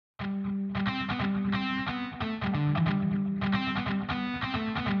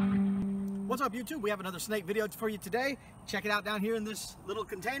What's up, YouTube? We have another snake video for you today. Check it out down here in this little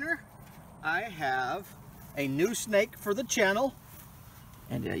container. I have a new snake for the channel,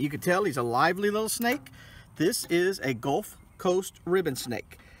 and you can tell he's a lively little snake. This is a Gulf Coast ribbon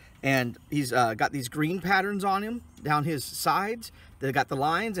snake, and he's got these green patterns on him down his sides. They got the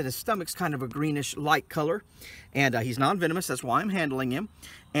lines, and his stomach's kind of a greenish light color, and he's non-venomous. That's why I'm handling him.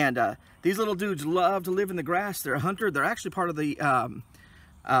 And these little dudes love to live in the grass. They're a hunter. They're actually part of the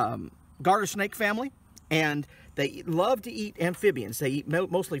garter snake family, and they love to eat amphibians. They eat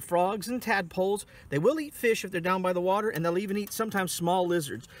mostly frogs and tadpoles. They will eat fish if they're down by the water, and they'll even eat sometimes small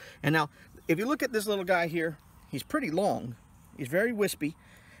lizards. And now, if you look at this little guy here, he's pretty long. He's very wispy,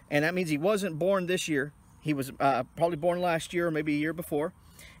 and that means he wasn't born this year. He was probably born last year or maybe a year before.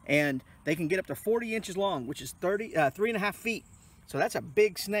 And they can get up to 40 inches long, which is 3.5 feet. So that's a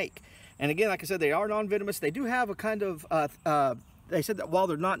big snake. And again, like I said, they are non-venomous. They do have a kind of they said that while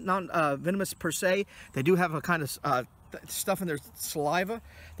they're not non-venomous per se, they do have a kind of stuff in their saliva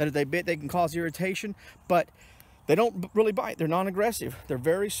that if they bit, they can cause irritation. But they don't really bite. They're non-aggressive. They're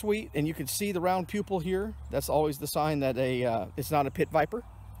very sweet, and you can see the round pupil here. That's always the sign that it's not a pit viper,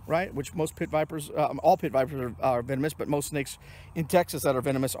 right? Which most pit vipers, all pit vipers are venomous, but most snakes in Texas that are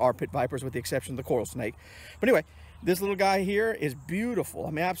venomous are pit vipers, with the exception of the coral snake. But anyway, this little guy here is beautiful. I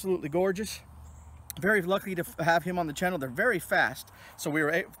mean, absolutely gorgeous. Very lucky to have him on the channel. They're very fast, so we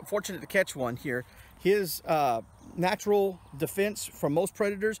were fortunate to catch one here. His natural defense from most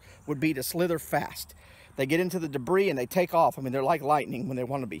predators would be to slither fast. They get into the debris and they take off. I mean, they're like lightning when they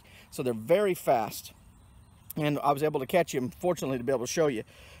want to be. So they're very fast, and I was able to catch him, fortunately, to be able to show you.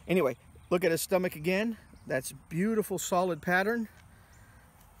 Anyway, look at his stomach again. That's beautiful, solid pattern.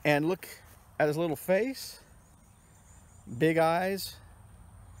 And look at his little face. Big eyes.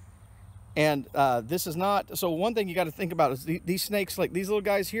 And this is not, so one thing you got to think about is these snakes, like these little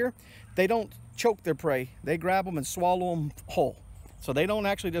guys here, they don't choke their prey. They grab them and swallow them whole. So they don't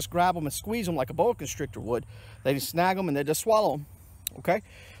actually just grab them and squeeze them like a boa constrictor would. They just snag them and they just swallow them. Okay?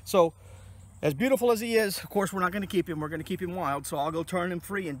 So as beautiful as he is, of course, we're not going to keep him. We're going to keep him wild. So I'll go turn him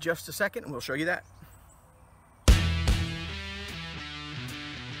free in just a second, and we'll show you that.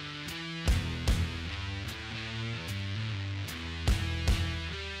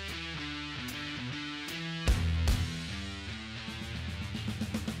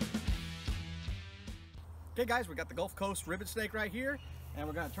 Okay guys, we got the Gulf Coast ribbon snake right here, and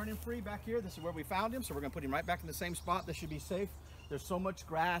we're going to turn him free back here. This is where we found him, so we're going to put him right back in the same spot. This should be safe. There's so much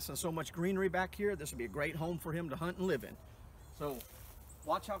grass and so much greenery back here. This will be a great home for him to hunt and live in. So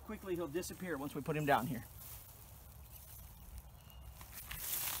watch how quickly he'll disappear once we put him down here.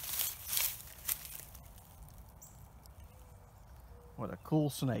 What a cool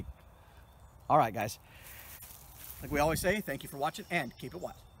snake. All right guys, like we always say, thank you for watching, and keep it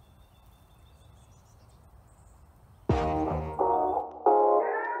wild.